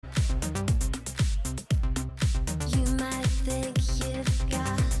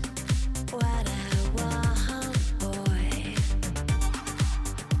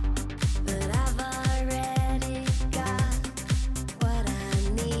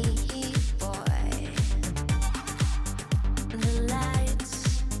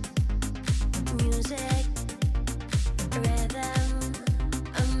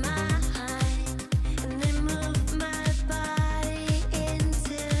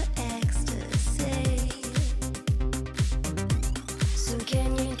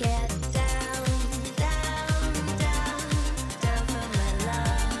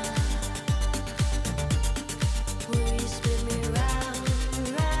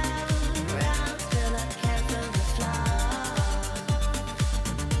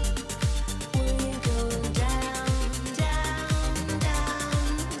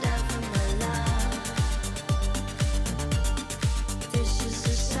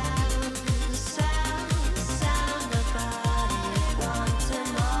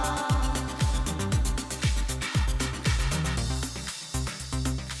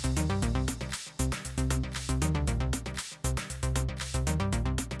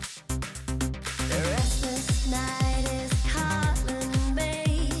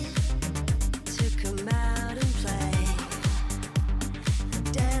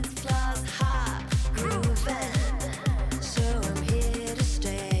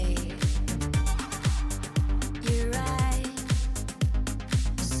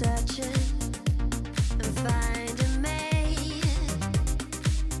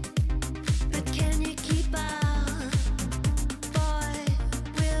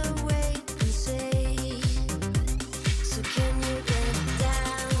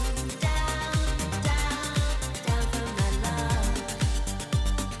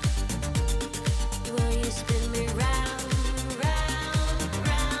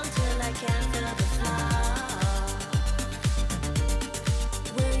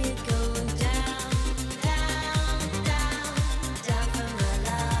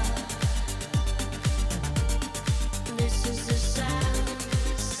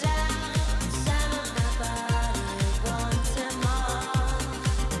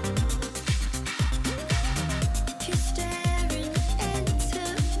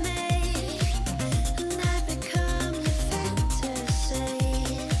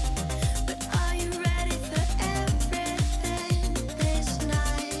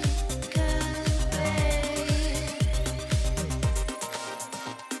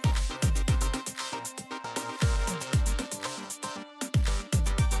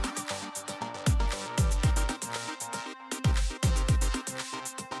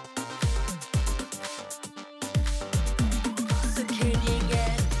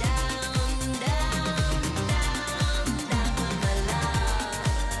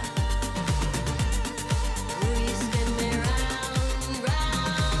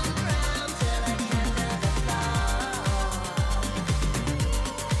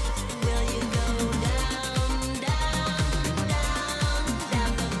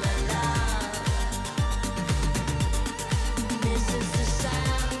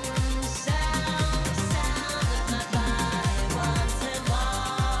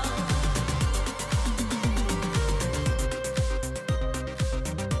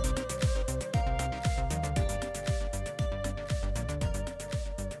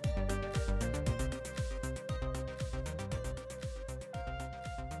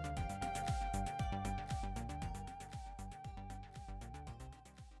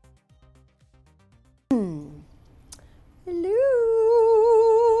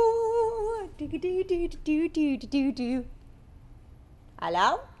do.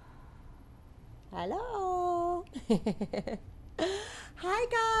 Hello? Hello? Hi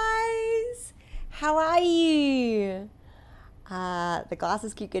guys! How are you? The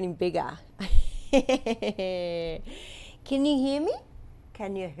glasses keep getting bigger. Can you hear me?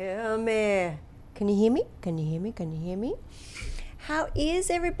 Can you hear me? Can you hear me? Can you hear me? Can you hear me? How is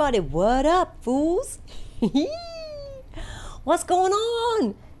everybody? What up, fools? What's going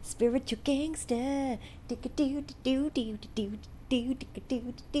on? Spiritual gangster.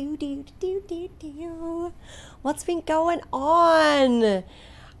 What's been going on?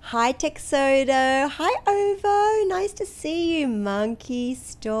 Hi Texodo. Hi Ovo. Nice to see you. Monkey,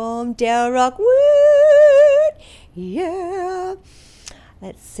 Storm, Delrock. Woot! Yeah.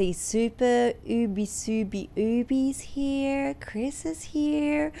 Let's see. Super Ubi Subi Ubi's here. Chris is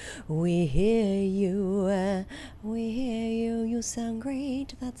here. We hear you. We hear you. You sound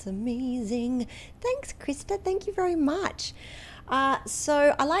great. That's amazing. Thanks, Krista. Thank you very much.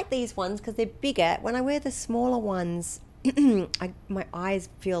 So I like these ones because they're bigger. When I wear the smaller ones, my eyes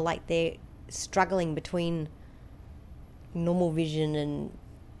feel like they're struggling between normal vision and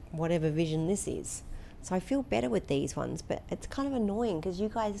whatever vision this is. So I feel better with these ones, but it's kind of annoying because you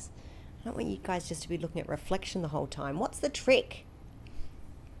guys, I don't want you guys just to be looking at reflection the whole time. What's the trick?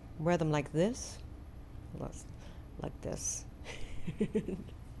 Wear them like this? Like this. Then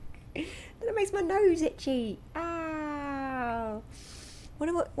it makes my nose itchy. Ow.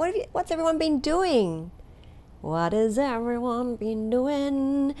 What's everyone been doing? What has everyone been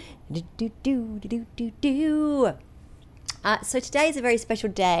doing? So today is a very special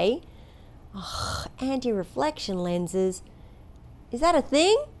day. Oh, anti-reflection lenses. Is that a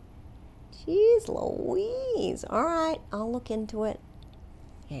thing? Jeez Louise. All right, I'll look into it.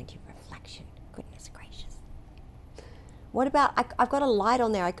 Anti-reflection. Goodness gracious. What about, I've got a light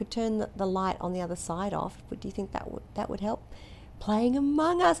on there. I could turn the light on the other side off. But do you think that would help? Playing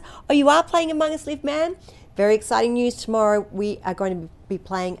Among Us. Oh, you are playing Among Us, Liv Man? Very exciting news. Tomorrow we are going to be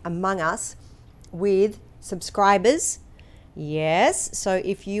playing Among Us with subscribers. Yes, so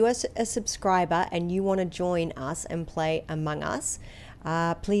if you are a subscriber and you want to join us and play Among Us,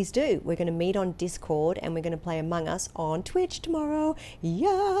 please do. We're going to meet on Discord and we're going to play Among Us on Twitch tomorrow.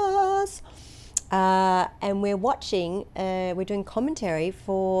 Yes! And we're watching, we're doing commentary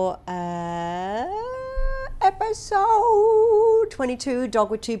for episode 22,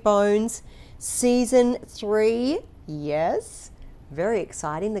 Dog with Two Bones, season 3. Yes, very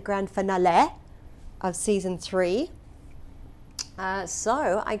exciting. The grand finale of season 3.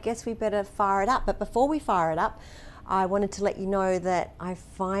 So I guess we better fire it up. But before we fire it up, I wanted to let you know that I've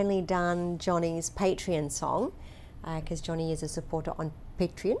finally done Johnny's Patreon song because Johnny is a supporter on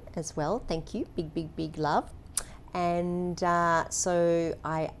Patreon as well. Thank you. Big, big, big love. And so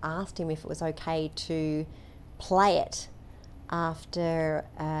I asked him if it was okay to play it after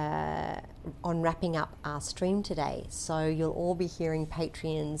on wrapping up our stream today. So you'll all be hearing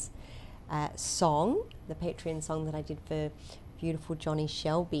Patreon's song, the Patreon song that I did for beautiful Johnny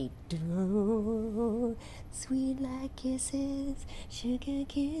Shelby. Sweet like kisses, sugar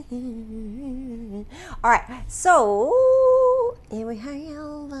kisses. All right, so here we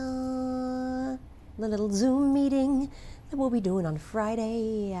have the little Zoom meeting that we'll be doing on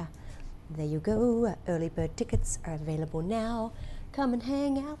Friday. There you go. Early bird tickets are available now. Come and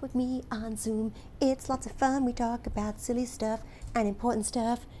hang out with me on Zoom. It's lots of fun. We talk about silly stuff and important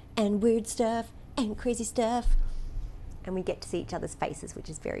stuff and weird stuff and crazy stuff. And we get to see each other's faces, which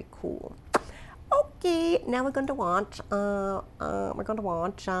is very cool. Okay, now we're going to watch the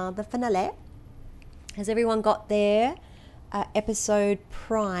finale. Has everyone got their episode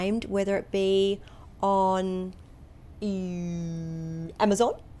primed, whether it be on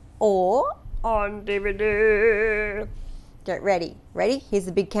Amazon or on DVD? Get ready. Ready? Here's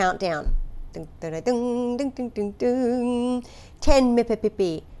the big countdown. 10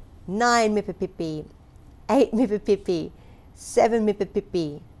 Mippipipi, 9 Mippipipi, 8 Mippipipi, 7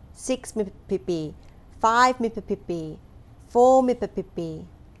 Mippipipi, 6 Mippipipi, 5 Mippipipi, 4 Mippipipi,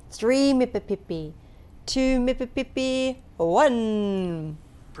 3 Mippipipi, 2 Mippipipi, 1.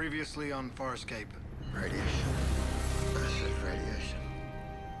 Previously on Farscape. Radiation. Massive radiation.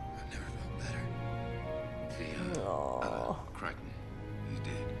 I've never felt better. Oh. Crichton. He's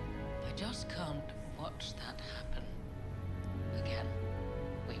dead. I just can't watch that happen again.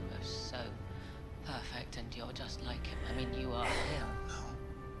 We were so perfect and you're just like him. I mean, you are him.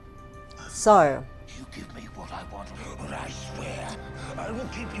 No. So, You give me what I want, but I swear I will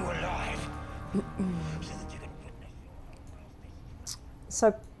keep you alive. So that you can witness your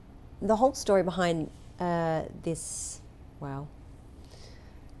so the whole story behind this, well,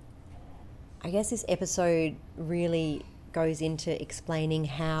 I guess this episode really goes into explaining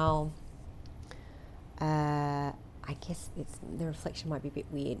how, I guess the reflection might be a bit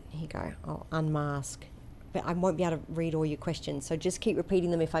weird. Here you go. I'll unmask. But I won't be able to read all your questions, so just keep repeating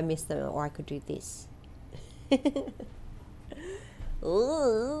them if I miss them, or I could do this.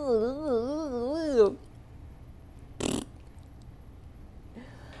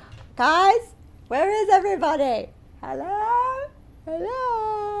 Guys, where is everybody? Hello?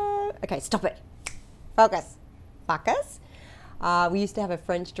 Hello? Okay, stop it. Focus. Focus. We used to have a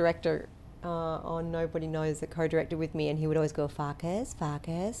French director on Nobody Knows that co-directed with me, and he would always go, focus,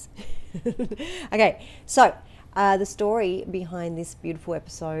 focus. Okay, so the story behind this beautiful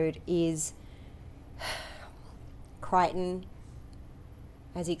episode is Crichton,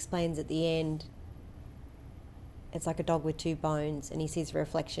 as he explains at the end, it's like a dog with two bones, and he sees a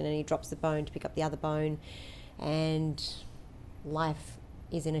reflection and he drops the bone to pick up the other bone, and life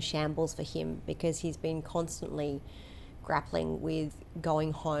is in a shambles for him because he's been constantly grappling with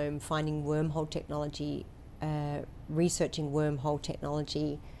going home, finding wormhole technology, researching wormhole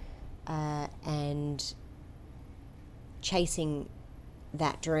technology, and chasing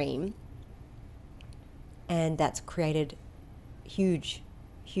that dream. And that's created huge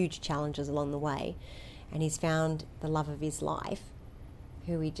challenges along the way. And he's found the love of his life,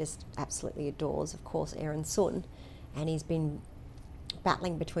 who he just absolutely adores, of course, Aaron Sun. And he's been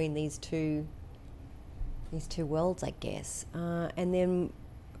battling between these two worlds, I guess. And then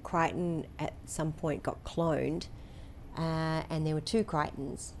Crichton at some point got cloned, and there were two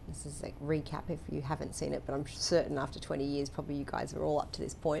Crichtons. This is a recap if you haven't seen it, but I'm certain after 20 years, probably you guys are all up to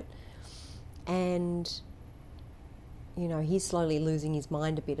this point. And, you know, he's slowly losing his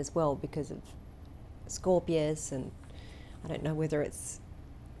mind a bit as well because of Scorpius, and I don't know whether it's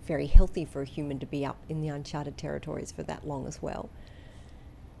very healthy for a human to be up in the uncharted territories for that long as well.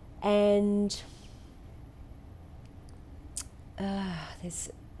 And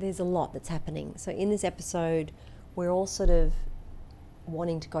there's a lot that's happening. So in this episode, we're all sort of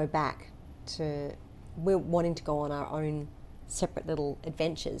wanting to go we're wanting to go on our own separate little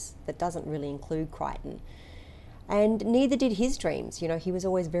adventures that doesn't really include Crichton. And neither did his dreams. You know, he was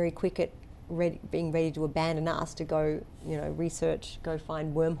always very quick at being ready to abandon us to go, you know, research, go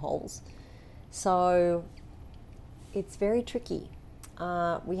find wormholes. So it's very tricky.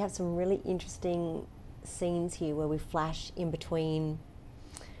 We have some really interesting scenes here where we flash in between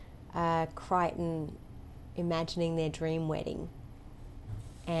Crichton imagining their dream wedding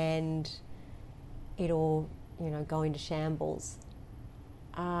and it all, you know, going to shambles.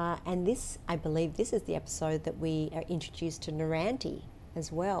 And this, I believe this is the episode that we are introduced to Naranti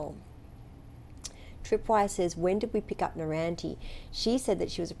as well. Tripwire says, when did we pick up Naranti? She said that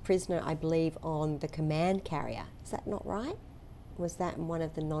she was a prisoner, I believe, on the command carrier. Is that not right? Was that in one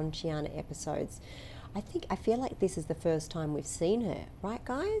of the non-Chiana episodes? I feel like this is the first time we've seen her, right,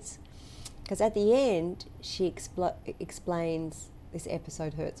 guys? Because at the end, she explains, this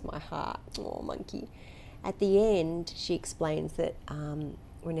episode hurts my heart. Oh, monkey. At the end, she explains that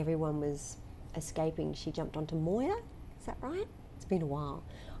when everyone was escaping, she jumped onto Moya. Is that right? It's been a while.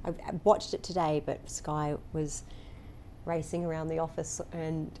 I watched it today, but Sky was racing around the office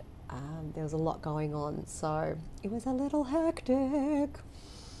and there was a lot going on, so it was a little hectic.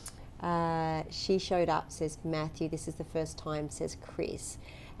 She showed up, says Matthew, this is the first time, says Chris.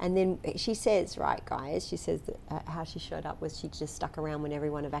 And then she says, right, guys, she says that how she showed up was she just stuck around when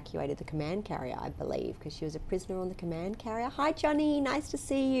everyone evacuated the command carrier, I believe, because she was a prisoner on the command carrier. Hi, Johnny, nice to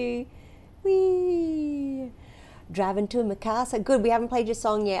see you. Whee! Driving to Mikasa. Good, we haven't played your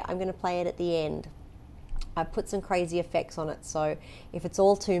song yet. I'm going to play it at the end. I put some crazy effects on it, so if it's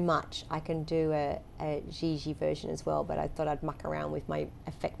all too much, I can do a Gigi version as well, but I thought I'd muck around with my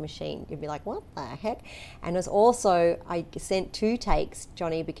effect machine. You'd be like, what the heck? And as also, I sent 2 takes,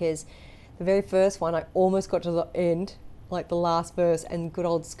 Johnny, because the very first one, I almost got to the end, like the last verse, and good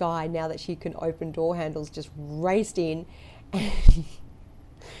old Sky, now that she can open door handles, just raced in, and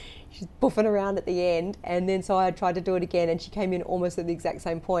she's buffing around at the end, and then so I tried to do it again and she came in almost at the exact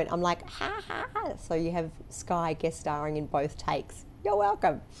same point. I'm like, ha ha ha. So you have Sky guest starring in both takes. You're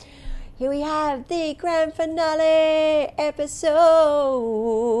welcome. Here we have the grand finale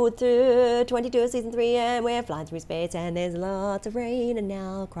episode 22 of season 3, and we're flying through space and there's lots of rain, and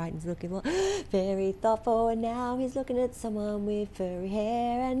now Crichton's looking very thoughtful, and now he's looking at someone with furry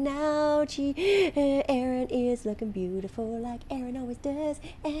hair, and now Aaron is looking beautiful like Aaron always does.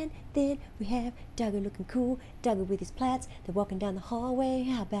 And then we have Duggar looking cool, Duggar with his plaits, they're walking down the hallway,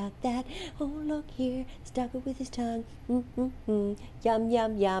 how about that? Oh look here, it's Duggar with his tongue, yum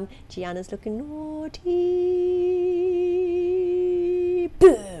yum yum. Gianna's looking naughty.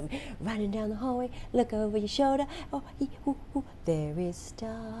 boom, running down the hallway, look over your shoulder, oh, there is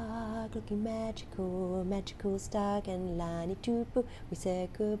Stark, looking magical, magical Stark and Lani Tupu. We said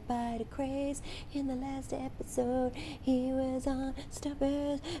goodbye to Craze in the last episode. He was on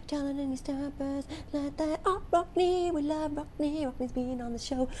Starburst, telling any Starburst like that. Oh, Rockney, we love Rockney. Rockney's been on the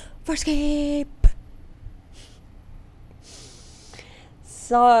show. Farscape.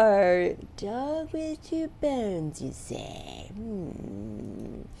 So, dog with two bones, you say?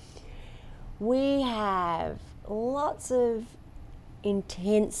 We have lots of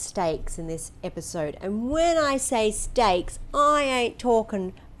intense stakes in this episode. And when I say steaks, I ain't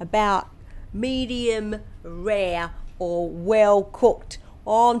talking about medium rare or well cooked.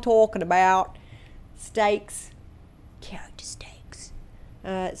 I'm talking about steaks, character steaks.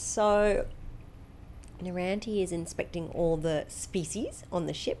 So Naranti is inspecting all the species on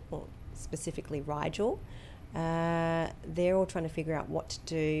the ship, or specifically Rigel. They're all trying to figure out what to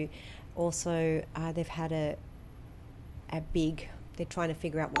do. Also, they've had they're trying to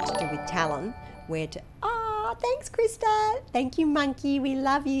figure out what to do with Talon, where to... thanks, Krista. Thank you, Monkey. We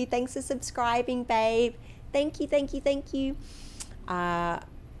love you. Thanks for subscribing, babe. Thank you.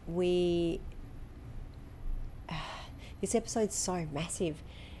 This episode's so massive.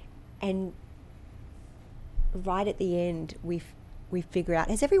 And right at the end, we figure out...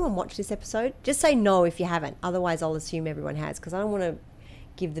 Has everyone watched this episode? Just say no if you haven't. Otherwise, I'll assume everyone has, because I don't want to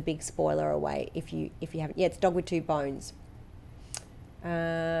give the big spoiler away if you haven't. Yeah, it's Dog with Two Bones.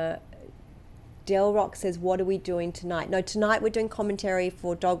 Delrock says, what are we doing tonight? No, tonight we're doing commentary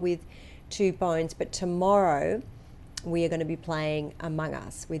for Dog with Two Bones, but tomorrow we are going to be playing Among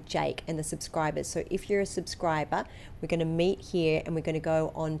Us with Jake and the subscribers. So if you're a subscriber, we're going to meet here and we're going to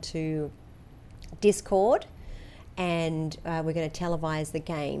go on to Discord, and we're going to televise the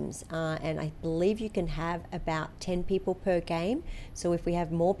games, and I believe you can have about 10 people per game. So if we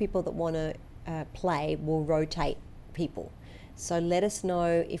have more people that want to play, we'll rotate people. So let us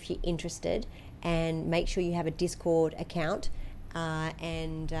know if you're interested, and make sure you have a Discord account,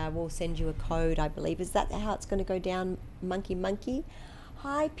 and we'll send you a code, I believe. Is that how it's going to go down, Monkey?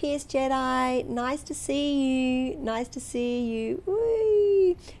 Hi, Pierce Jedi. Nice to see you.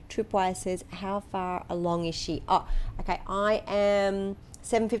 Whee! Tripwire says, how far along is she? Oh, okay. I am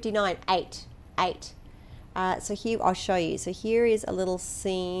 7:59. 8. So here, I'll show you. So here is a little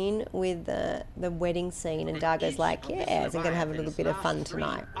scene with the wedding scene, and Dargo's like, yeah, I'm going to have a little bit of fun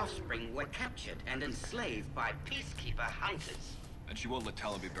tonight. Offspring were captured and enslaved by peacekeeper hunters. And she won't let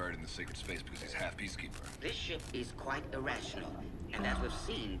Talon be buried in the sacred space because he's half peacekeeper. This ship is quite irrational, and as we've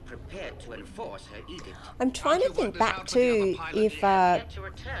seen, prepared to enforce her edict. I'm trying to think back to if I'm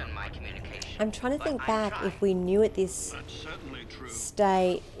trying to think back if we knew at this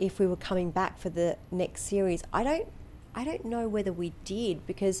state if we were coming back for the next series. I don't know whether we did,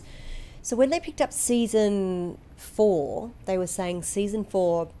 because so when they picked up season 4, they were saying season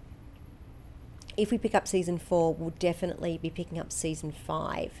 4. If we pick up season 4, we'll definitely be picking up season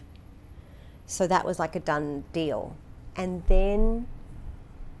 5. So that was like a done deal. And then,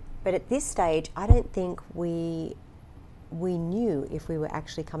 but at this stage, I don't think we knew if we were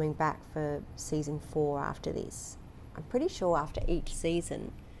actually coming back for season 4 after this. I'm pretty sure after each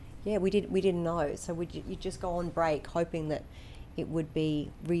season, yeah, we didn't know. So you just go on break hoping that it would be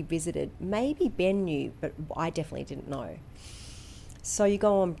revisited. Maybe Ben knew, but I definitely didn't know. So you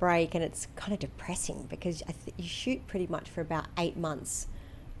go on break, and it's kind of depressing because you shoot pretty much for about 8 months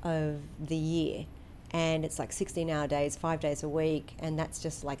of the year, and it's like 16-hour days, 5 days a week, and that's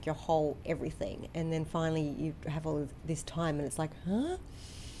just like your whole everything. And then finally you have all of this time, and it's like, huh?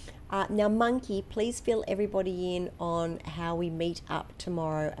 Now, Monkey, please fill everybody in on how we meet up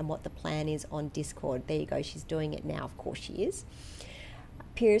tomorrow and what the plan is on Discord. There you go. She's doing it now. Of course she is.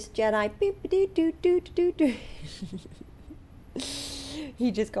 Pierce Jedi.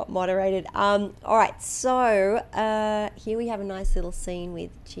 He just got moderated. All right, so here we have a nice little scene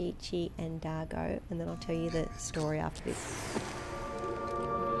with Chi and Dargo, and then I'll tell you the story after this.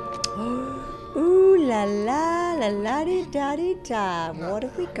 Ooh la la la la di da di da. What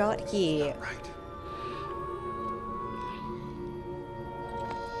have we got here? Right.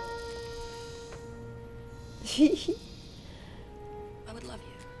 I would love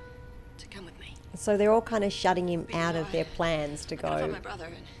you to come with me. So they're all kind of shutting him out of their plans to I gotta find go my brother,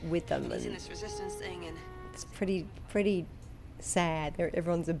 and with them, he's in and this resistance thing, and it's pretty sad.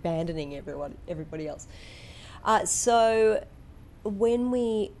 Everyone's abandoning everybody else. So when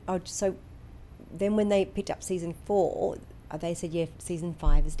when they picked up season 4, they said, yeah, season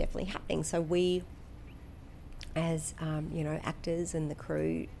 5 is definitely happening. So we, as actors and the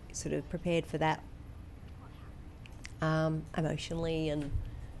crew, sort of prepared for that. emotionally and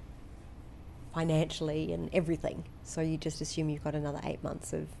financially and everything. So you just assume you've got another 8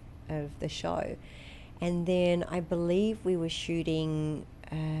 months of the show. And then I believe we were shooting,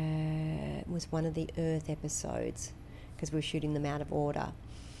 it was one of the Earth episodes, because we were shooting them out of order.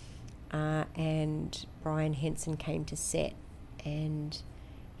 And Brian Henson came to set, and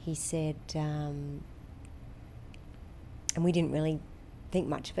he said, and we didn't really think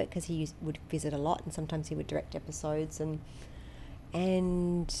much of it because he would visit a lot, and sometimes he would direct episodes.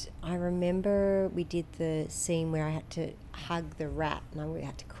 And I remember we did the scene where I had to hug the rat, and I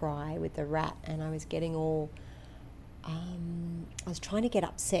had to cry with the rat, and I was getting all, I was trying to get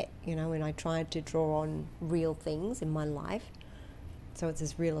upset, when I tried to draw on real things in my life, so it's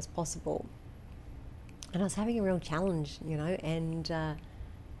as real as possible. And I was having a real challenge, and I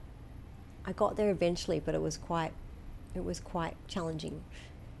got there eventually, but it was quite challenging,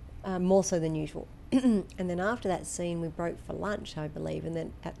 more so than usual. And then after that scene, we broke for lunch, I believe. And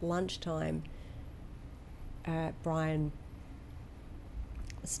then at lunchtime, Brian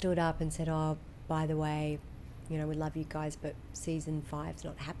stood up and said, "Oh, by the way, we love you guys, but season 5's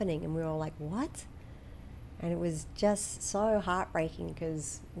not happening." And we were all like, "What?" And it was just so heartbreaking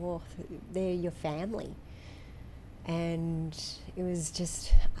because, well, they're your family. And it was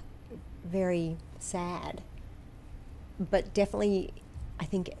just very sad. But definitely, I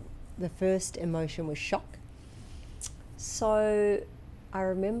think the first emotion was shock. So I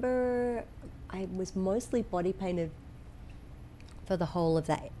remember I was mostly body painted for the whole of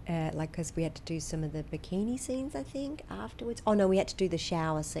that, because we had to do some of the bikini scenes, I think, afterwards. Oh no, we had to do the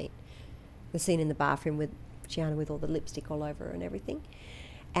shower scene, the scene in the bathroom with Gianna with all the lipstick all over her and everything.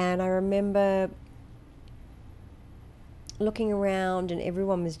 And I remember looking around, and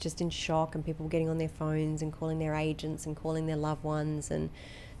everyone was just in shock, and people were getting on their phones and calling their agents and calling their loved ones and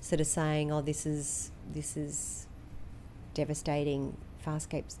sort of saying, "Oh, this is devastating.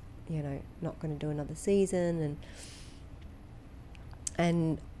 Farscape's, not going to do another season."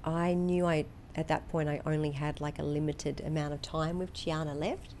 And I knew at that point I only had like a limited amount of time with Gianna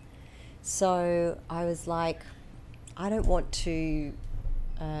left. So I was like, I don't want to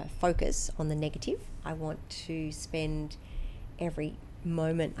focus on the negative. I want to spend every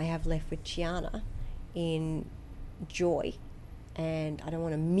moment I have left with Gianna in joy, and I don't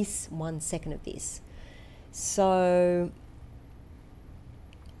want to miss 1 second of this. So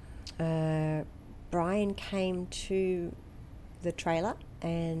Brian came to the trailer,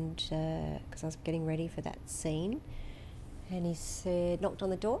 and because I was getting ready for that scene, and he knocked on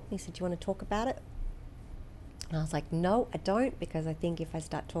the door, and he said, "Do you want to talk about it?" And I was like, "No, I don't, because I think if I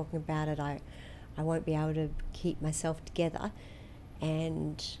start talking about it, I won't be able to keep myself together,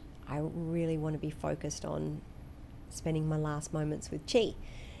 and I really want to be focused on spending my last moments with Chi."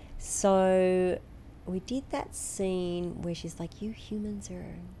 So we did that scene where she's like, "You humans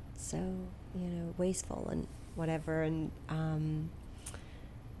are so, wasteful and whatever," and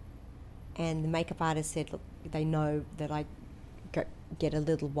the makeup artist said, "Look, they know that I get a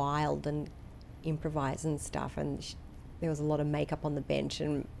little wild and improvise and stuff," and there was a lot of makeup on the bench,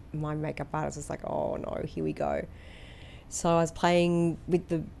 and my makeup artist was like, "Oh no, here we go." So I was playing with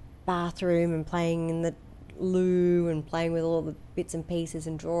the bathroom and playing in the loo and playing with all the bits and pieces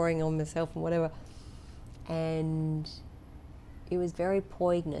and drawing on myself and whatever, and it was very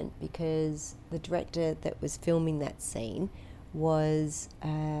poignant because the director that was filming that scene was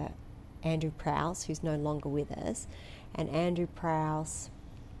Andrew Prowse, who's no longer with us, and Andrew Prowse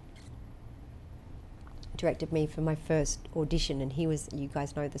directed me for my first audition, and you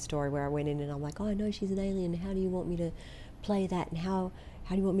guys know the story where I went in and I'm like, "Oh, I know she's an alien, how do you want me to play that, and how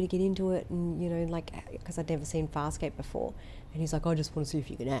do you want me to get into it?" And because I'd never seen Farscape before, and he's like, "I just want to see if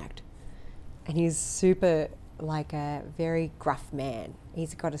you can act." And he's super, like, a very gruff man.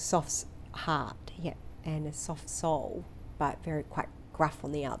 He's got a soft heart, yeah, and a soft soul, but quite gruff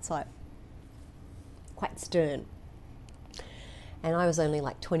on the outside, quite stern. And I was only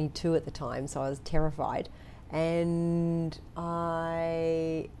like 22 at the time, so I was terrified. And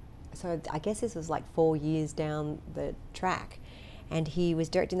I guess this was like 4 years down the track, and he was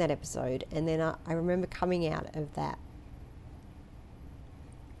directing that episode. And then I remember coming out of that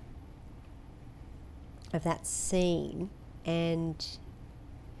scene, and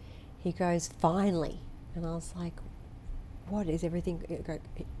he goes, "Finally," and I was like, "What is everything?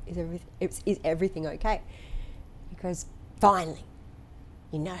 Is everything okay?" He goes, "Finally,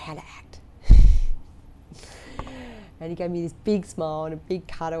 you know how to act." And he gave me this big smile and a big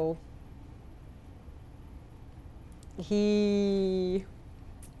cuddle. He,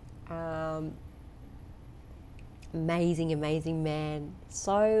 amazing man.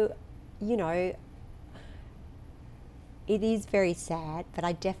 So, it is very sad, but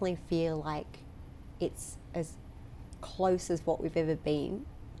I definitely feel like it's as close as what we've ever been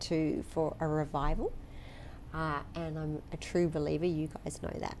to for a revival. And I'm a true believer, you guys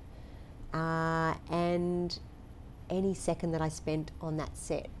know that. And any second that I spent on that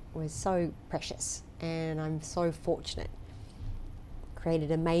set was so precious, and I'm so fortunate.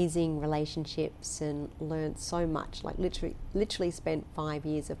 Created amazing relationships and learned so much. Like literally spent 5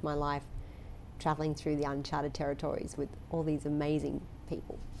 years of my life traveling through the uncharted territories with all these amazing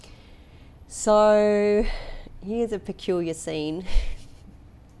people. So here's a peculiar scene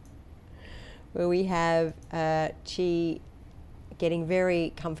where we have Chi getting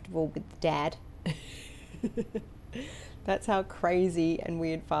very comfortable with Dad. That's how crazy and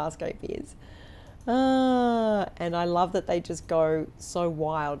weird Farscape is. And I love that they just go so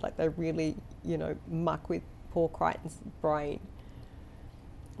wild, like they really, muck with poor Crichton's brain.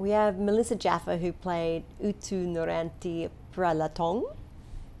 We have Melissa Jaffa, who played Utu Noranti Pralatong.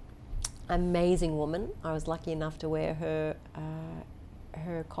 Amazing woman. I was lucky enough to wear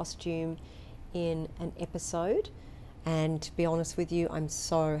her costume in an episode, and to be honest with you, I'm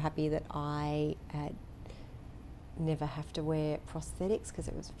so happy that I never have to wear prosthetics, because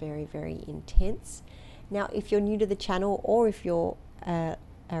it was very, very intense. Now, if you're new to the channel, or if you're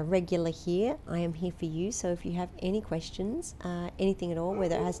a regular here, I am here for you. So if you have any questions, anything at all,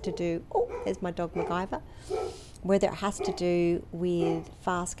 whether it has to do, there's my dog MacGyver, whether it has to do with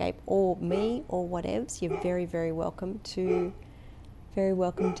Farscape or me or whatevs, you're very, very welcome to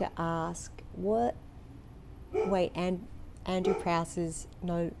ask. What? Wait, and Andrew Prowse is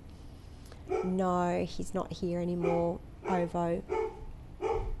no, he's not here anymore. Ovo.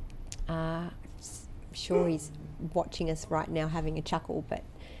 I'm sure he's watching us right now having a chuckle, but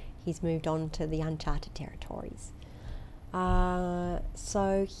he's moved on to the uncharted territories.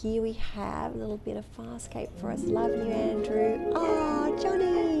 So here we have a little bit of Farscape for us. Love you, Andrew. Oh,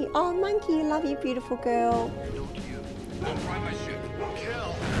 Johnny. Oh, Monkey, love you, beautiful girl. Don't you? Don't fry my ship.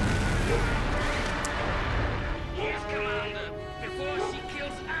 Kill. Yes, Commander. Before she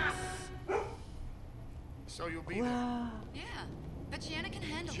kills us. So you'll be Wow. Yeah, but Shiana can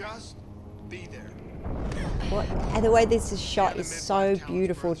handle there. Just be there. What, and the way this is shot is so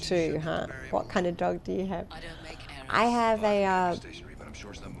beautiful too, huh? What kind of dog do you have? I don't make errors. I have a Stationary, but I'm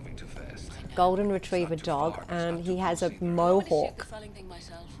sure it's not moving too fast. golden retriever dog, and he has a I'm gonna shoot the mohawk. selling thing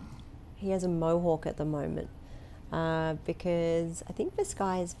myself. He has a mohawk at the moment, because I think this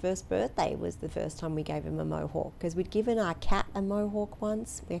guy's first birthday was the first time we gave him a mohawk, because we'd given our cat a mohawk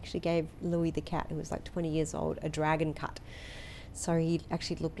once. We actually gave Louis the cat, who was like 20 years old, a dragon cut. So he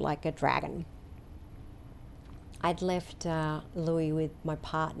actually looked like a dragon. I'd left Louis with my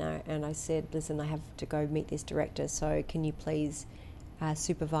partner, and I said, listen, I have to go meet this director, so can you please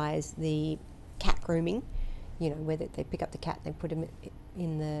supervise the cat grooming, where they pick up the cat and they put him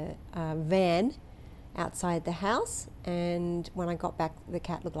in the van outside the house, and when I got back, the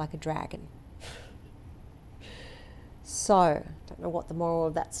cat looked like a dragon. So, don't know what the moral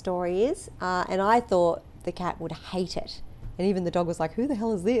of that story is, and I thought the cat would hate it. And even the dog was like, who the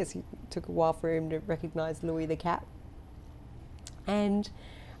hell is this? It took a while for him to recognize Louis the cat. And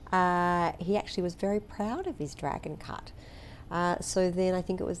he actually was very proud of his dragon cut. So then I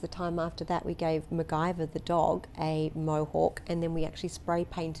think it was the time after that we gave MacGyver the dog a mohawk, and then we actually spray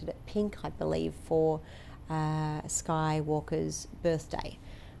painted it pink, I believe, for Skywalker's birthday.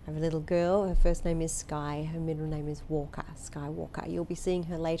 I have a little girl, her first name is Sky, her middle name is Walker, Skywalker. You'll be seeing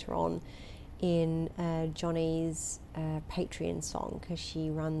her later on in Johnny's Patreon song, because she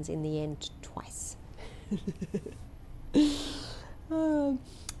runs in the end twice.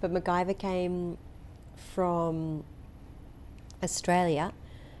 But MacGyver came from Australia,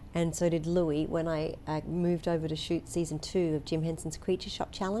 and so did Louis. When I moved over to shoot season 2 of Jim Henson's Creature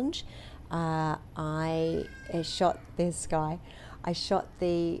Shot Challenge, I shot this guy. I shot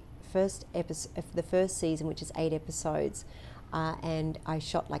the first episode of the first season, which is 8 episodes. And I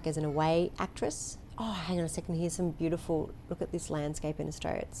shot like as an away actress. Oh, hang on a second, here's some beautiful, look at this landscape in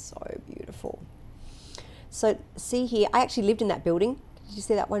Australia, it's so beautiful. So see here, I actually lived in that building. Did you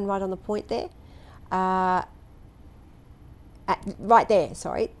see that one right on the point there? Right there,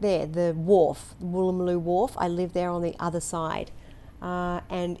 sorry, there, the wharf, the Woolloomooloo Wharf. I lived there on the other side.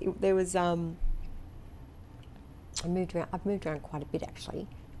 There was, I've moved around quite a bit actually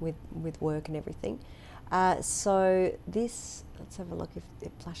with work and everything. So this, let's have a look if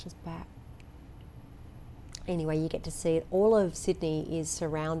it flashes back. Anyway, you get to see it. All of Sydney is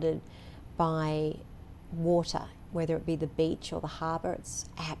surrounded by water, whether it be the beach or the harbour. It's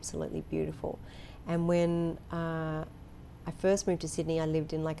absolutely beautiful. And when I first moved to Sydney, I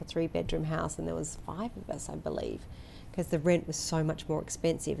lived in like a 3-bedroom house, and there was 5 of us, I believe, because the rent was so much more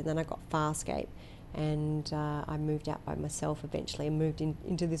expensive. And then I got Farscape, and I moved out by myself eventually and moved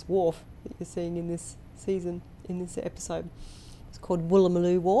into this wharf that you're seeing in this season, in this episode. It's called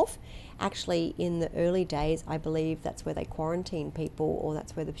Woolloomooloo Wharf. Actually, in the early days, I believe that's where they quarantined people, or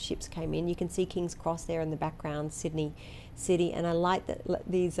that's where the ships came in. You can see King's Cross there in the background, Sydney City, and I like that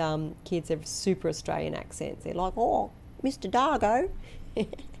these kids have super Australian accents. They're like, oh, Mr. Dargo.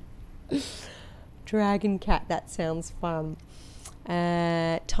 Dragon Cat, that sounds fun.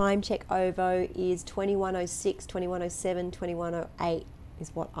 Time check OVO is 2106, 2107, 2108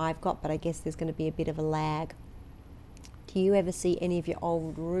 is what I've got, but I guess there's going to be a bit of a lag. Do you ever see any of your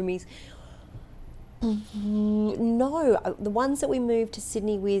old roomies? No, the ones that we moved to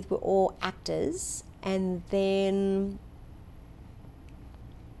Sydney with were all actors, and then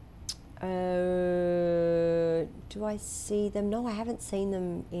do I see them? No, I haven't seen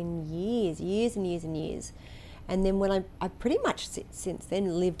them in years and years and years. And then when I pretty much since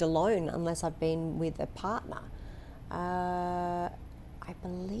then lived alone, unless I've been with a partner. I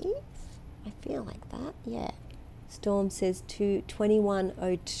believe, I feel like that, yeah. Storm says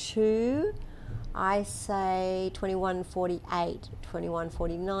 2102. I say 2148,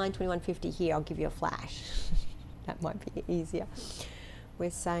 2149, 2150 here. I'll give you a flash. That might be easier. We're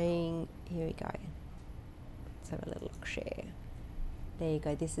saying, here we go. Let's have a little look, share. There you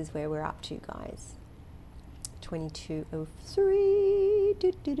go. This is where we're up to, guys. 2203.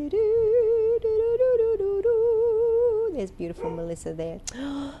 There's beautiful Melissa there.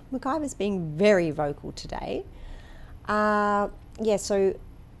 MacGyver's being very vocal today. Yeah, so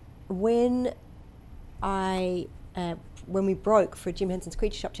when we broke for Jim Henson's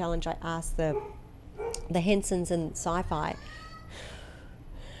Creature Shop Challenge, I asked the Hensons and Sci-Fi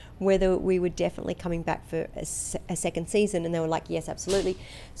whether we were definitely coming back for a second season, and they were like, yes, absolutely.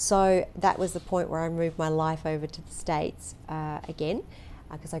 So that was the point where I moved my life over to the States again,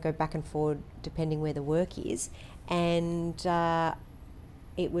 because I go back and forward depending where the work is, and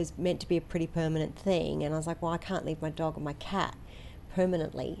it was meant to be a pretty permanent thing, and I was like, well, I can't leave my dog and my cat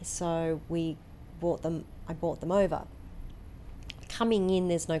permanently, so I brought them over. Coming in,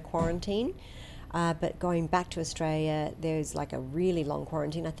 there's no quarantine, but going back to Australia, there's like a really long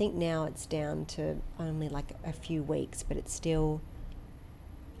quarantine. I think now it's down to only like a few weeks, but it's still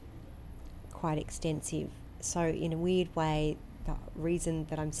quite extensive. So in a weird way, the reason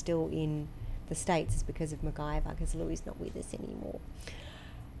that I'm still in the States is because of MacGyver, because Louie's not with us anymore.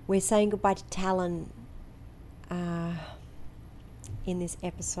 We're saying goodbye to Talon in this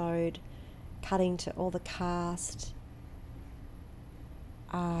episode, cutting to all the cast.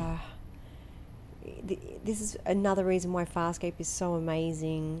 This is another reason why Farscape is so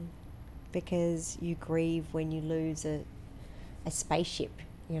amazing, because you grieve when you lose a spaceship,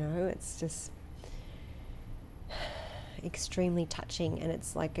 you know. It's just extremely touching, and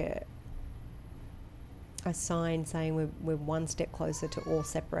it's like a sign saying we're one step closer to all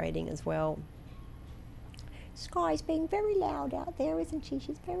separating as well. Sky's being very loud out there, isn't she?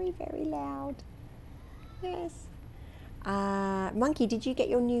 She's very, very loud. Yes. Monkey, did you get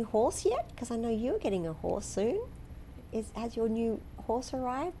your new horse yet? Because I know you're getting a horse soon. Has your new horse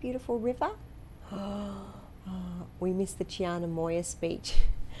arrived? Beautiful River. We missed the Chiana Moya speech.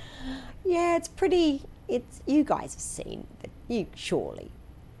 Yeah, it's pretty. You guys have seen that. You've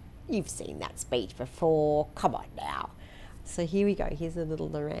seen that speech before. Come on now. So here we go. Here's a little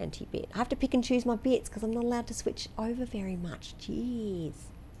Naranti bit. I have to pick and choose my bits because I'm not allowed to switch over very much. Jeez.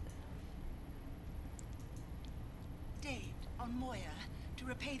 On Moya to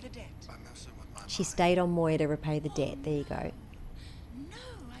repay the debt. She stayed on Moya to repay the debt. There you go. No,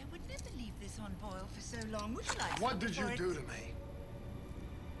 I would never leave this on boil for so long. Would you like What did you for it? do to me?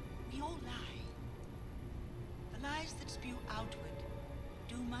 We all lie. The lies that spew outward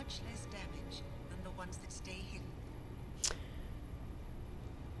do much less damage than the ones that stay hidden.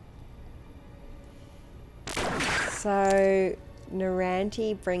 So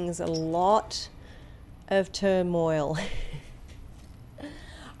Naranti brings a lot of turmoil.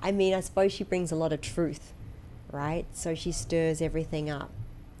 I mean, I suppose she brings a lot of truth, right? So she stirs everything up.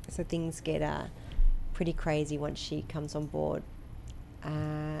 So things get pretty crazy once she comes on board.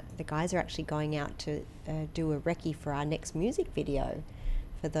 The guys are actually going out to do a recce for our next music video.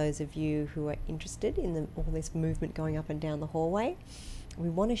 For those of you who are interested in all this movement going up and down the hallway, we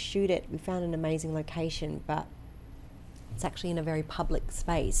want to shoot it. We found an amazing location, but it's actually in a very public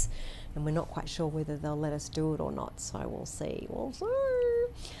space, and we're not quite sure whether they'll let us do it or not, so we'll see.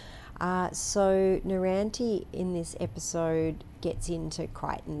 So Naranti in this episode gets into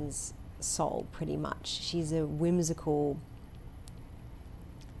Crichton's soul pretty much. She's a whimsical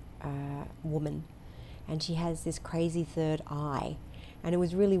woman and she has this crazy third eye. And it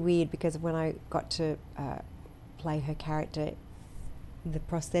was really weird because when I got to play her character, the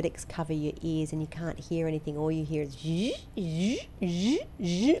prosthetics cover your ears and you can't hear anything. All you hear is zzz, zzz, zzz,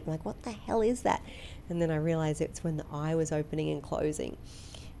 zzz. I'm like, what the hell is that? And then I realized it's when the eye was opening and closing.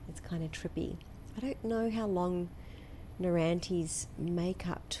 It's kind of trippy. I don't know how long Naranti's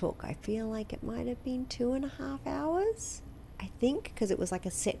makeup took. I feel like it might have been 2.5 hours, I think, because it was like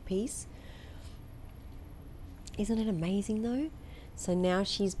a set piece. Isn't it amazing though? So now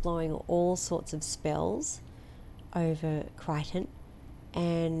she's blowing all sorts of spells over Crichton,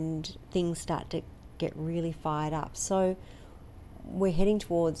 and things start to get really fired up. So we're heading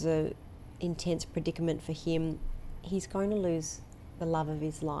towards a intense predicament for him. He's going to lose the love of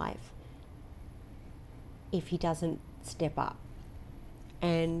his life if he doesn't step up.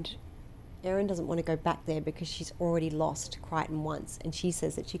 And Erin doesn't want to go back there because she's already lost Crichton once, and she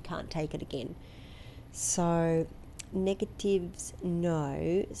says that she can't take it again. So Negatives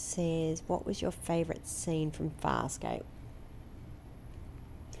No says, what was your favourite scene from Farscape?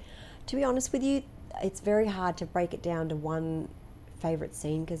 To be honest with you, it's very hard to break it down to one favourite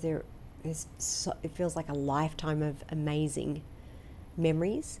scene because it feels like a lifetime of amazing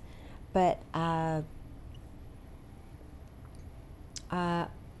memories. But the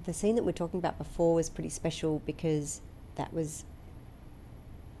scene that we're talking about before was pretty special because that was,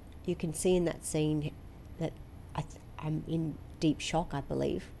 you can see in that scene that I'm in deep shock, I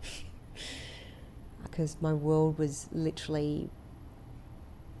believe, because my world was literally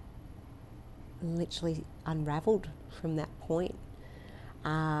unraveled from that point.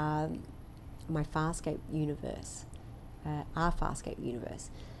 My Farscape universe, our Farscape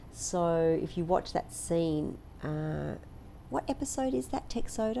universe. So if you watch that scene, what episode is that,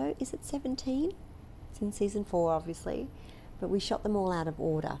 Texodo? Is it 17? It's in season 4, obviously, but we shot them all out of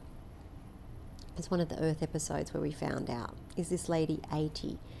order. It's one of the Earth episodes where we found out, is this lady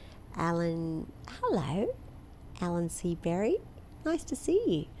 80? Alan, hello, Alan Seaberry, nice to see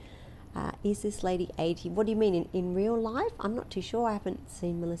you. Is this lady 80? What do you mean, in real life? I'm not too sure. I haven't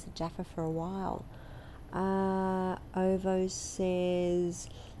seen Melissa Jaffa for a while. Ovo says,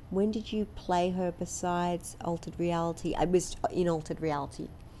 when did you play her besides Altered Reality? I was in Altered Reality.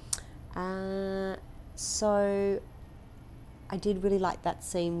 So I did really like that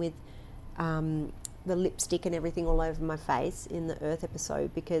scene with the lipstick and everything all over my face in the Earth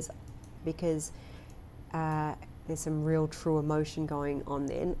episode because there's some real true emotion going on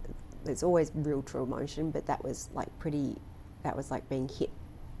there. There's always real true emotion, but that was like being hit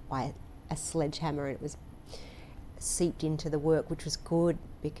by a sledgehammer, and it was seeped into the work, which was good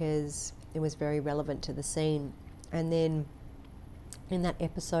because it was very relevant to the scene. And then in that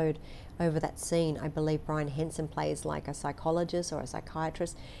episode, over that scene, I believe Brian Henson plays like a psychologist or a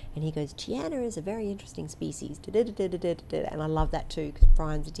psychiatrist, and he goes, Gianna is a very interesting species, and I love that too because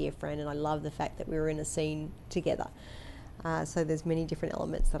Brian's a dear friend, and I love the fact that we were in a scene together. So there's many different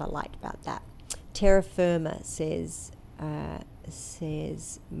elements that I liked about that. Terra Firma says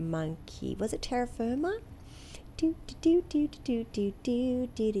monkey. Was it Terra Firma?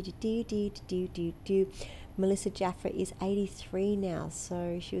 Melissa Jaffa is 83 now,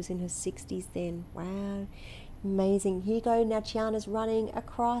 so she was in her 60s then. Wow, amazing. Here you go, now Chiana's running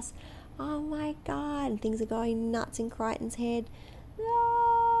across. Oh my god, and things are going nuts in Crichton's head.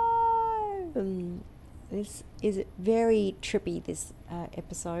 No! This is very trippy, this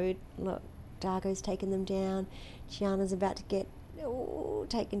episode. Look, Dargo's taken them down. Chiana's about to get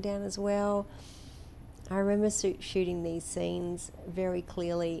taken down as well. I remember shooting these scenes very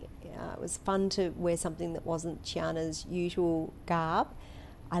clearly. It was fun to wear something that wasn't Chiana's usual garb.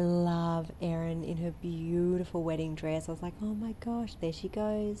 I love Erin in her beautiful wedding dress. I was like, oh my gosh, there she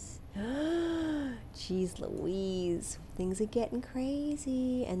goes. Jeez Louise, things are getting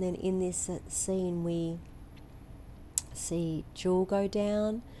crazy. And then in this scene, we see Jewel go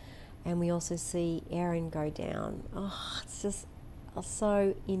down, and we also see Erin go down. Oh, it's just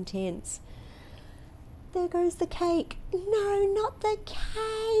so intense. There goes the cake. No, not the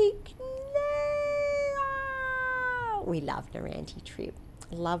cake. No. We love Naranti Trip.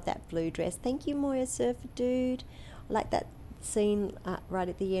 Love that blue dress. Thank you, Moya Surfer Dude. I like that scene right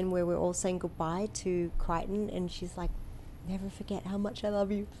at the end where we're all saying goodbye to Crichton, and she's like, never forget how much I love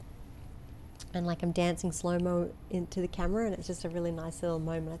you. And like I'm dancing slow-mo into the camera, and it's just a really nice little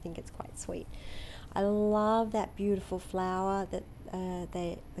moment. I think it's quite sweet. I love that beautiful flower that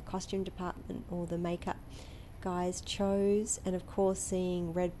the costume department or the makeup guys chose, and of course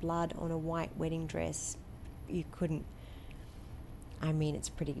seeing red blood on a white wedding dress, you couldn't, I mean, it's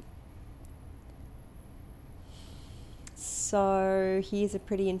So here's a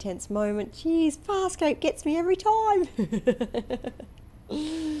pretty intense moment. Jeez, Farscape gets me every time.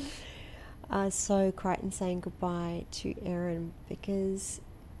 So Crichton saying goodbye to Aaron because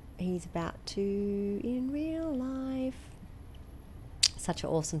he's about to in real life. Such an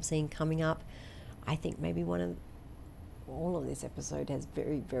awesome scene coming up. I think maybe all of this episode has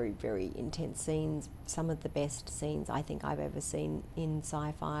very, very, very intense scenes. Some of the best scenes I think I've ever seen in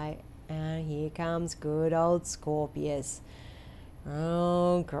sci-fi. And here comes good old Scorpius.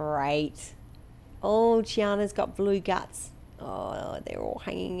 Oh, great. Oh, Chiana's got blue guts. Oh, they're all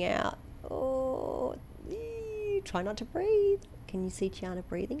hanging out. Oh, try not to breathe. Can you see Chiana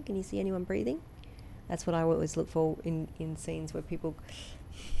breathing? Can you see anyone breathing? That's what I always look for in scenes where people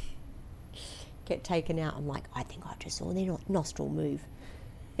get taken out. I'm like, I think I just saw their nostril move.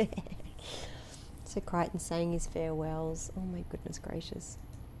 So Crichton saying his farewells. Oh my goodness gracious.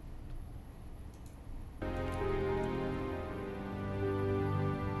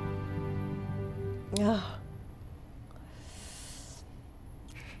 Oh.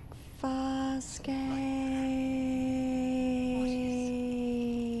 Farscape.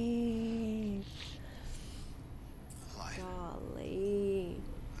 Golly.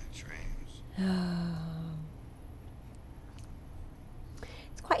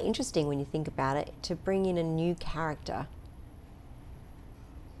 It's quite interesting when you think about it to bring in a new character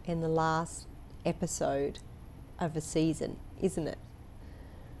in the last episode of a season, isn't it?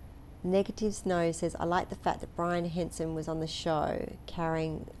 Negative Snow says, I like the fact that Brian Henson was on the show,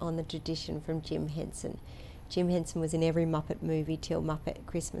 carrying on the tradition from Jim Henson. Jim Henson was in every Muppet movie till Muppet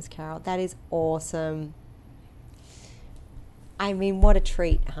Christmas Carol. That is awesome. I mean, what a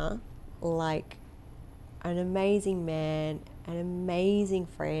treat, huh? Like, an amazing man, an amazing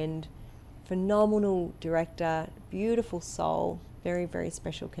friend, phenomenal director, beautiful soul, very, very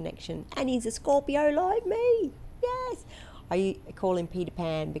special connection. And he's a Scorpio like me. Yes. I call him Peter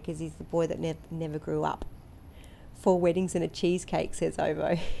Pan because he's the boy that never grew up. 4 weddings and a cheesecake, says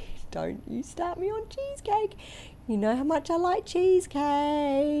Ovo. Don't you start me on cheesecake. You know how much I like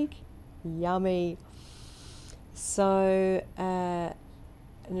cheesecake. Yummy. So,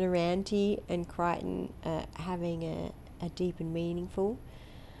 Naranti and Crichton having a deep and meaningful.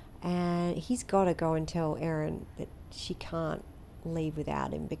 And he's got to go and tell Erin that she can't leave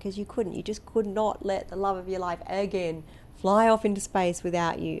without him because you just could not let the love of your life again fly off into space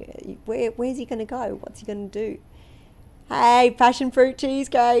without you. Where's he going to go? What's he going to do? Hey, passion fruit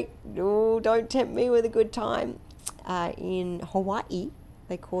cheesecake. Oh, don't tempt me with a good time. In Hawaii,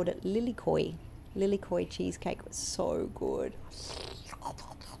 they called it lilikoi. Lilikoi cheesecake was so good.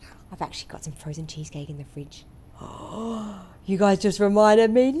 I've actually got some frozen cheesecake in the fridge. Oh, you guys just reminded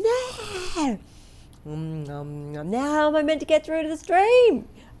me. No! Now how am I meant to get through to the stream?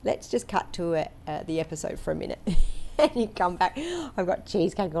 Let's just cut to the episode for a minute. And you come back. I've got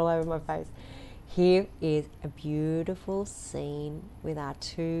cheesecake all over my face. Here is a beautiful scene with our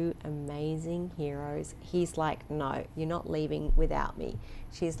 2 amazing heroes. He's like, no, you're not leaving without me.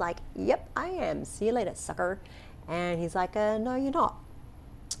 She's like, yep, I am. See you later, sucker. And he's like, no, you're not.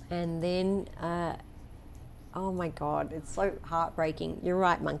 And then, oh my God, it's so heartbreaking. You're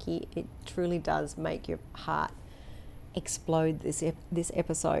right, Monkey. It truly does make your heart explode, this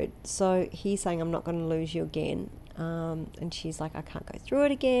episode. So he's saying, I'm not going to lose you again. And she's like, I can't go through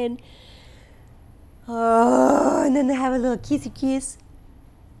it again. Oh, and then they have a little kissy kiss.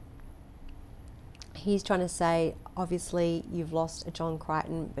 He's trying to say, obviously, you've lost a John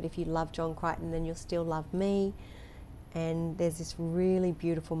Crichton, but if you love John Crichton, then you'll still love me. And there's this really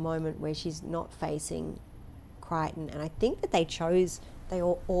beautiful moment where she's not facing Crichton, and I think that they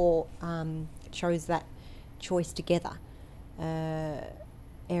all chose that choice together.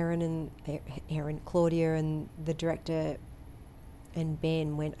 Claudia and the director and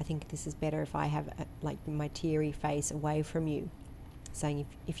Ben went, I think this is better if I have my teary face away from you, saying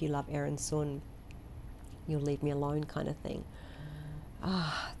if you love Aaron Sun, you'll leave me alone, kind of thing.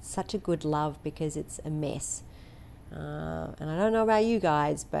 Such a good love because it's a mess. And I don't know about you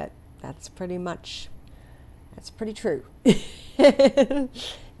guys, but that's pretty true.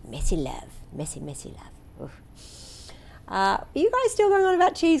 Messy love. Messy love. Are you guys still going on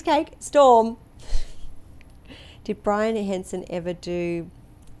about cheesecake? Storm, did Brian Henson ever do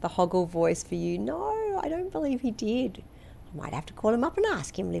the Hoggle voice for you? No, I don't believe he did. I might have to call him up and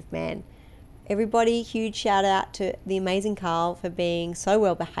ask him, Liv Man. Everybody, huge shout out to the amazing Carl for being so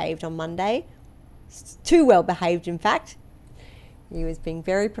well behaved on Monday. Too well behaved, in fact. He was being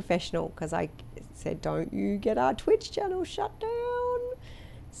very professional because I said, don't you get our Twitch channel shut down.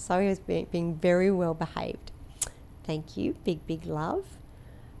 So he was being very well behaved. Thank you. Big love.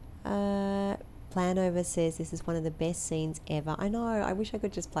 Planover says this is one of the best scenes ever. I know, I wish I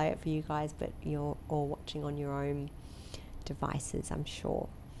could just play it for you guys, but you're all watching on your own devices, I'm sure.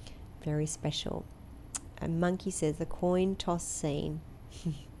 Very special. And Monkey says the coin toss scene.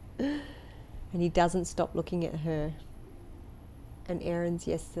 And he doesn't stop looking at her. And Erin's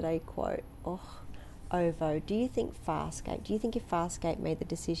yesterday quote, oh, Ovo, do you think if Farscape made the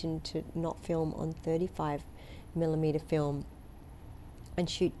decision to not film on 35mm film and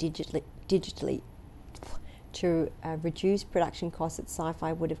shoot digitally to reduce production costs at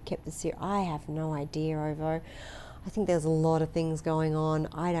Sci-Fi would have kept the series? I have no idea, Ovo. I think there's a lot of things going on.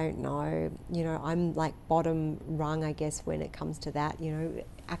 I don't know. You know, I'm like bottom rung, I guess, when it comes to that. You know,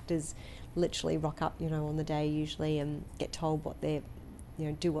 actors literally rock up, you know, on the day usually and get told what they're, you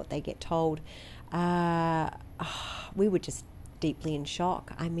know, do what they get told. We were just deeply in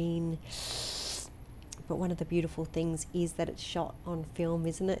shock. I mean, but one of the beautiful things is that it's shot on film,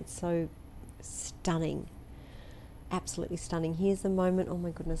 isn't it? It's so stunning. Absolutely stunning. Here's the moment. Oh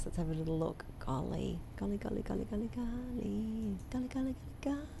my goodness, let's have a little look. Golly, golly, golly, golly, golly, golly, golly, golly,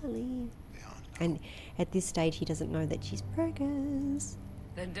 golly, golly. And at this stage, he doesn't know that she's preggers.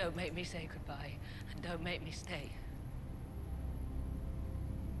 Then don't make me say goodbye, and don't make me stay.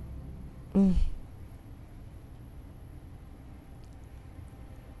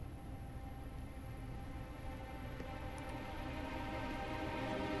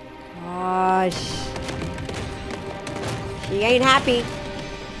 Gosh. She ain't happy.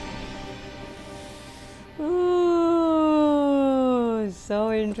 Ooh, so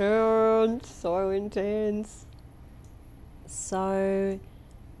intense, so intense. So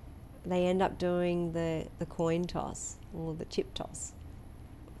they end up doing the coin toss, or the chip toss,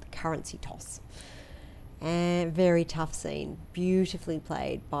 the currency toss. And very tough scene, beautifully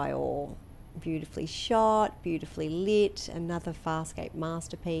played by all. Beautifully shot, beautifully lit, another Farscape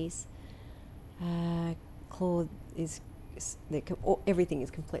masterpiece. Claude is, everything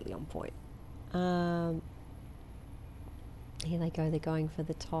is completely on point. Here they go, they're going for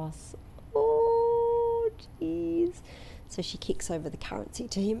the toss. Oh, jeez. So she kicks over the currency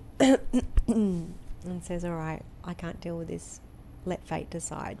to him and says, all right, I can't deal with this. Let fate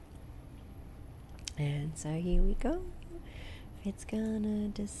decide. And so here we go. It's gonna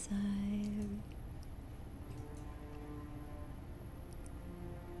decide.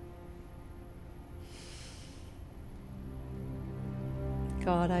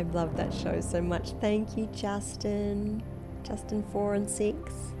 God, I love that show so much. Thank you, Justin. Justin 4 and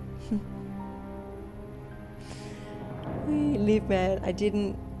 6. Live, man. I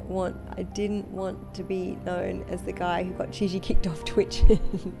didn't want to be known as the guy who got Gigi kicked off Twitch.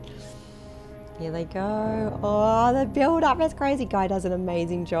 Here they go. Oh, the build up is crazy. Guy does an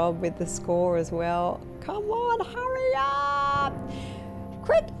amazing job with the score as well. Come on, hurry up.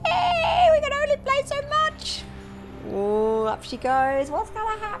 Quickly, we can only play so much. Oh, up she goes. What's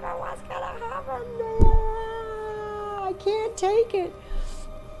gonna happen? What's gonna happen? No, I can't take it.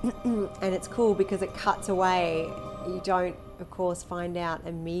 And it's cool because it cuts away. You don't, of course, find out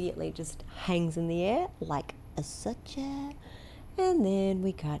immediately. Just hangs in the air like a sucher. And then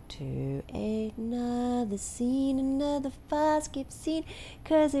we got to another scene, another Farscape scene,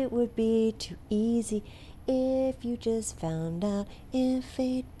 'cause it would be too easy if you just found out if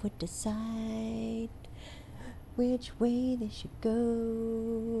fate would decide which way they should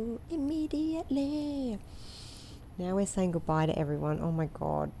go immediately. Now we're saying goodbye to everyone. Oh my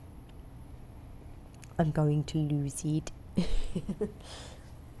God. I'm going to lose it.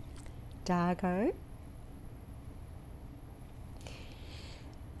 Dargo.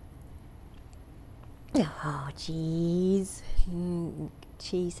 Oh, jeez.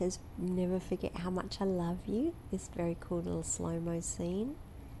 She says, never forget how much I love you. This very cool little slow-mo scene.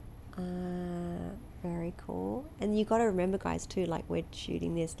 Very cool. And you got to remember, guys, too, like we're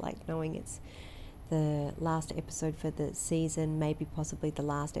shooting this, like knowing it's the last episode for the season, maybe possibly the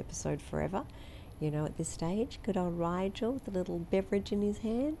last episode forever, you know, at this stage. Good old Rigel with a little beverage in his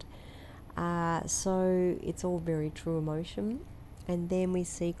hand. So it's all very true emotion. And then we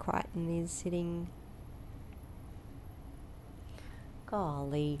see Crichton is sitting...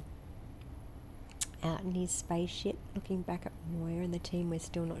 Golly, out in his spaceship, looking back at Moya and the team. We're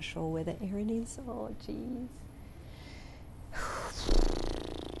still not sure where the Erin is. Oh, jeez.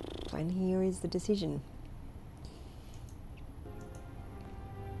 And here is the decision.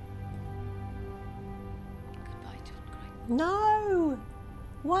 Goodbye, John Crichton. No!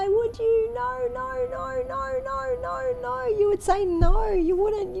 Why would you? No, no, no, no, no, no, no. You would say no. You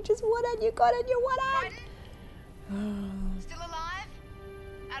wouldn't. You just wouldn't. You got it. You wouldn't. Still alive?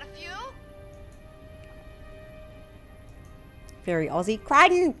 Out of fuel? Very Aussie.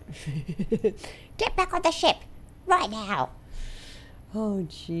 Crichton! Get back on the ship! Right now! Oh,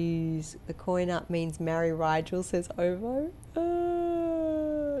 jeez. The coin up means marry Rigel, says Ovo.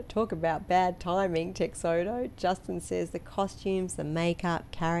 Talk about bad timing, Texodo. Justin says the costumes, the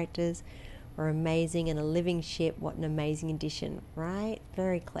makeup, characters were amazing, and a living ship, what an amazing addition, right?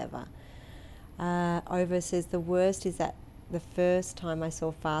 Very clever. Ovo says the worst is that the first time I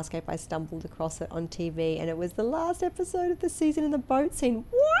saw Farscape, I stumbled across it on TV, and it was the last episode of the season in the boat scene.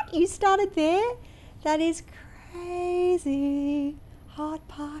 What? You started there? That is crazy. Hot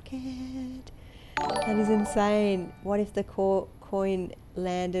pocket. That is insane. What if the coin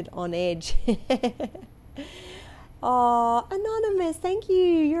landed on edge? Oh, Anonymous, thank you.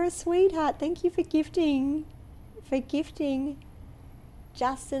 You're a sweetheart. Thank you for gifting.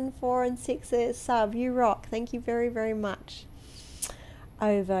 Justin 4 and 6 sub. You rock. Thank you very, very much.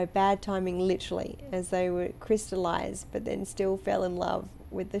 Ovo, bad timing literally, as they were crystallized, but then still fell in love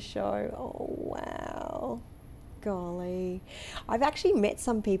with the show. Oh, wow. Golly. I've actually met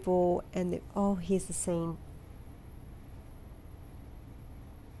some people and oh, here's the scene.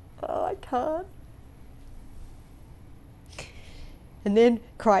 Oh, I can't. And then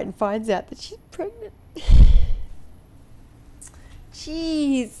Crichton finds out that she's pregnant.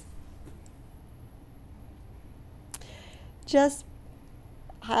 Jeez. Just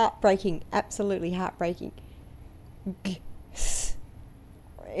heartbreaking. Absolutely heartbreaking.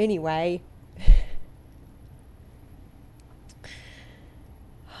 Anyway.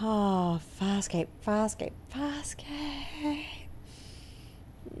 Oh, Farscape.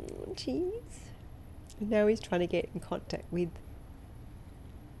 Jeez. Now he's trying to get in contact with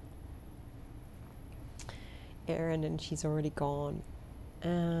Erin, and she's already gone.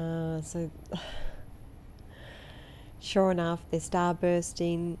 So sure enough, they're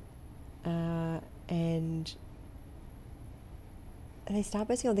starbursting, and are they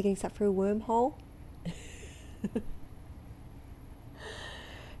starbursting or they're getting sucked through a wormhole?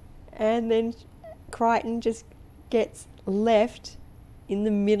 And then Crichton just gets left in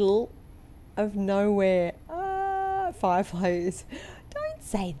the middle of nowhere. Fireflies. Don't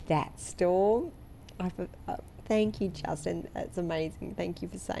say that, Storm. Thank you, Justin. That's amazing. Thank you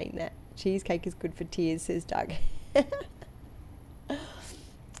for saying that. Cheesecake is good for tears, says Doug.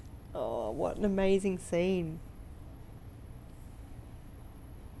 Oh, what an amazing scene.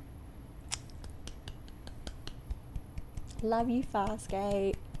 Love you,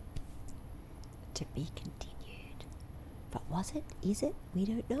 Farscape. To be continued. But was it? Is it? We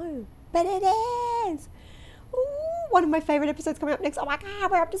don't know. But it is! Ooh, one of my favourite episodes coming up next. Oh my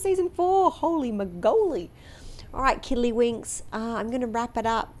god, we're up to season 4. Holy magoli. Alright, Kiddlywinks. I'm going to wrap it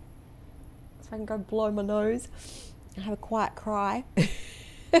up so I can go blow my nose and have a quiet cry.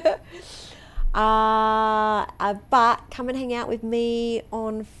 But come and hang out with me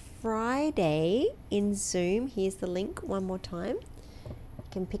on Friday in Zoom. Here's the link one more time. You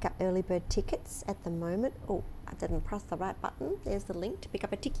can pick up early bird tickets at the moment. Oh, I didn't press the right button. There's the link to pick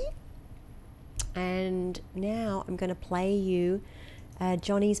up a ticket. And now I'm going to play you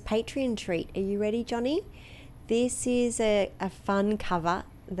Johnny's Patreon treat. Are you ready, Johnny? This is a fun cover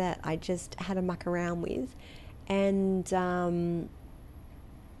that I just had a muck around with. And,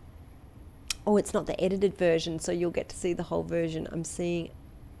 oh, it's not the edited version, so you'll get to see the whole version. I'm seeing,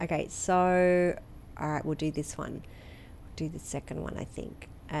 okay, so, all right, we'll do this one. We'll do the second one, I think.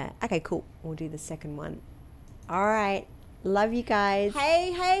 Okay, cool. We'll do the second one. All right. Love you guys.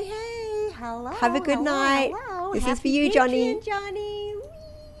 Hey. Hello. Have a good night. Hello. This is for Happy you, Johnny. Patreon, Johnny.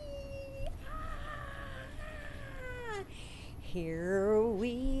 Whee! Here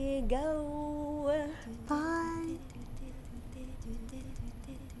we go. Bye.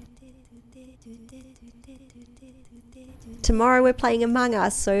 Tomorrow we're playing Among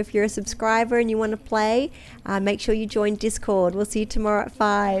Us, so if you're a subscriber and you want to play, make sure you join Discord. We'll see you tomorrow at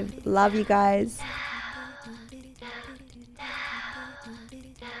 5. Love you guys.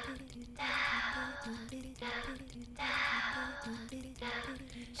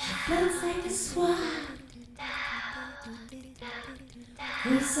 Floats like a swan,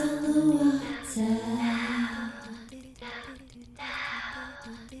 race on the water.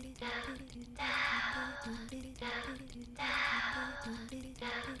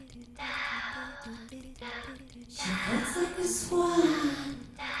 She floats like a swan,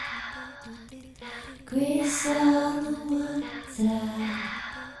 grace on the water.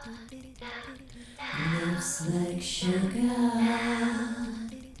 Lips like sugar.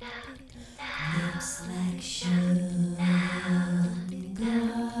 Lips like sugar.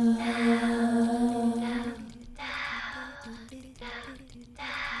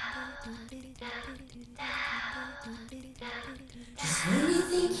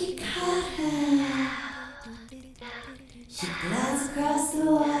 She glides across the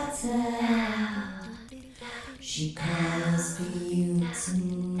water. She calls for you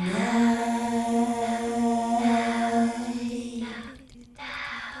tonight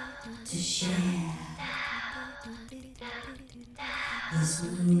to share this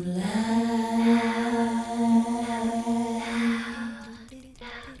moonlight.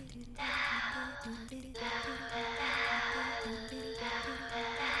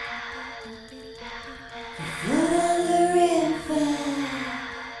 Float on the river.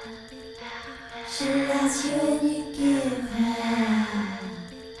 She loves you and you give her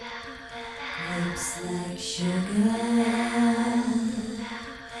lips like sugar,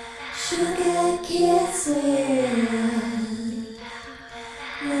 sugar kisses.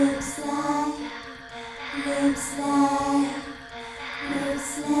 Lips like, lips like,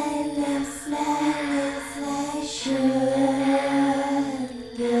 lips like, lips like, lips like sugar.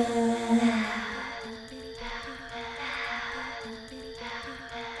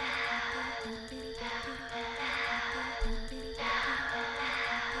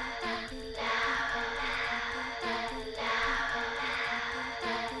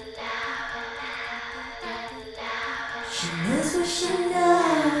 She knows what she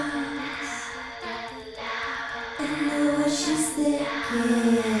knows, and know what she's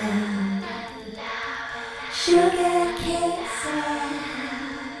thinking. Sugar kisses,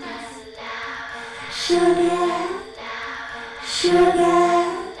 sugar, sugar,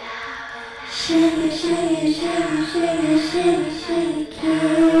 sugar, sugar, sugar, sugar, sugar, sugar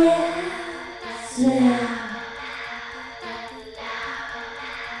kisses.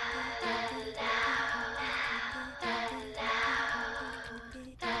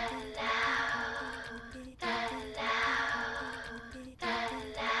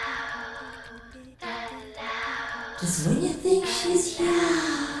 Just when you think she's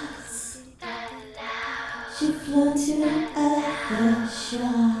yours, she flew to other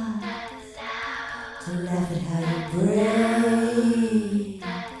shores to laugh at how you break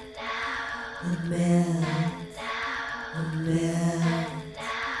and melt, and melt,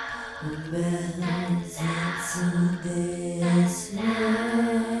 and melt into this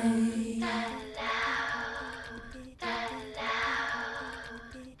way.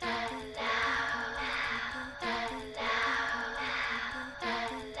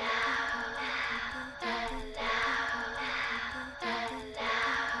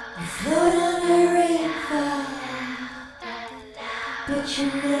 You float on a river, but you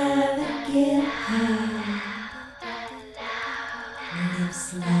never get her. Lips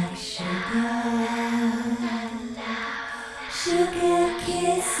like sugar, sugar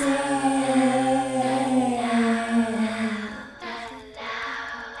kisses.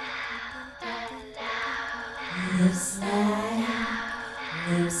 Lips like,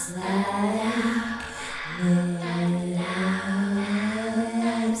 lips like, lips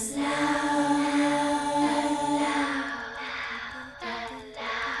like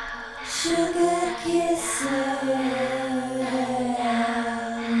sugar kisses.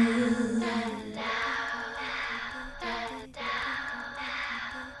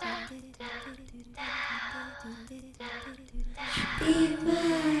 Be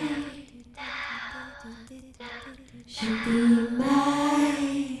mine, she'll be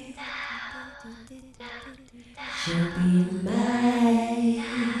mine, she'll be my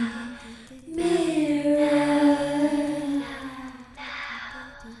mirror,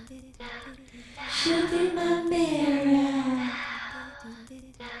 she'll be my mirror,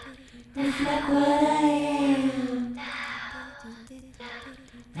 reflect what I am,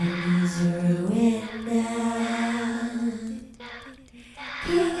 and lose her window.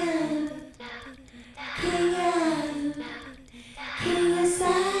 King as I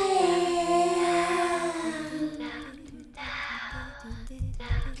am.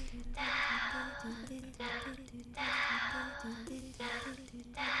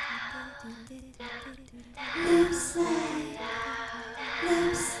 Lips like,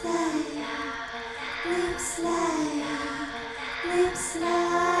 lips like, lips like, lips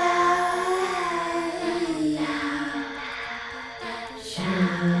like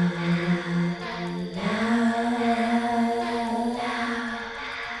sugar.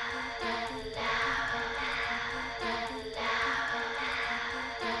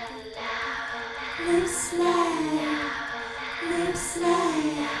 Lips like, lips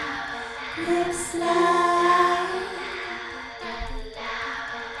like, lips like,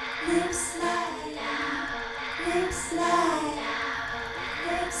 lips like, lips like,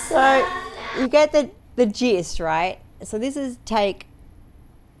 lips So like. you get the gist, right? So this is take,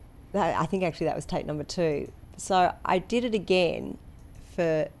 I think actually that was take number 2. So I did it again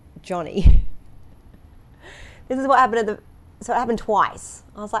for Johnny. This is what happened so it happened twice.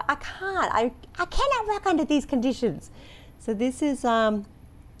 I was like, I can't. I cannot work under these conditions. So this is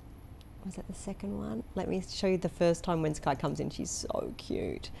was that the second one? Let me show you the first time when Sky comes in. She's so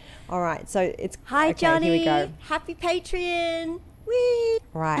cute. All right, so it's Hi, okay, Johnny. Here we go. Happy Patreon. Whee!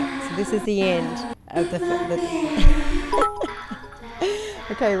 Right, so this is the end of the.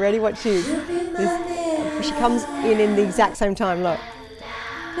 Okay, ready? Watch this. She comes in the exact same time. Look.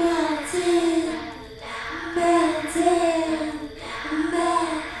 Melting, melting,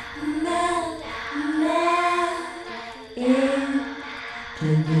 melt, melt, melt into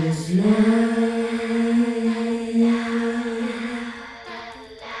this love.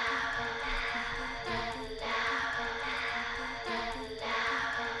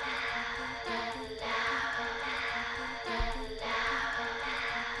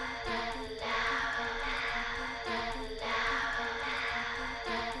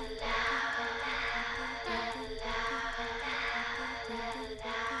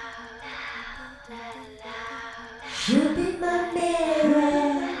 She'll be my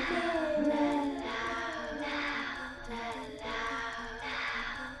mirror.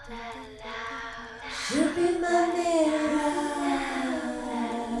 She'll be my mirror.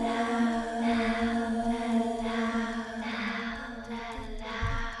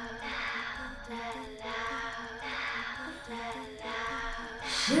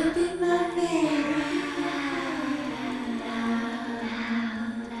 She'll be my mirror.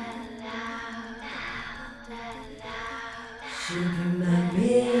 She'll be my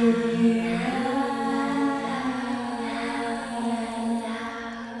mirror.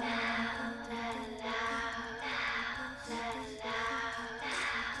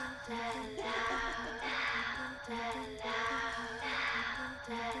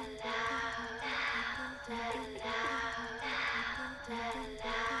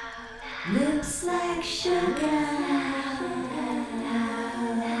 Lips like sugar.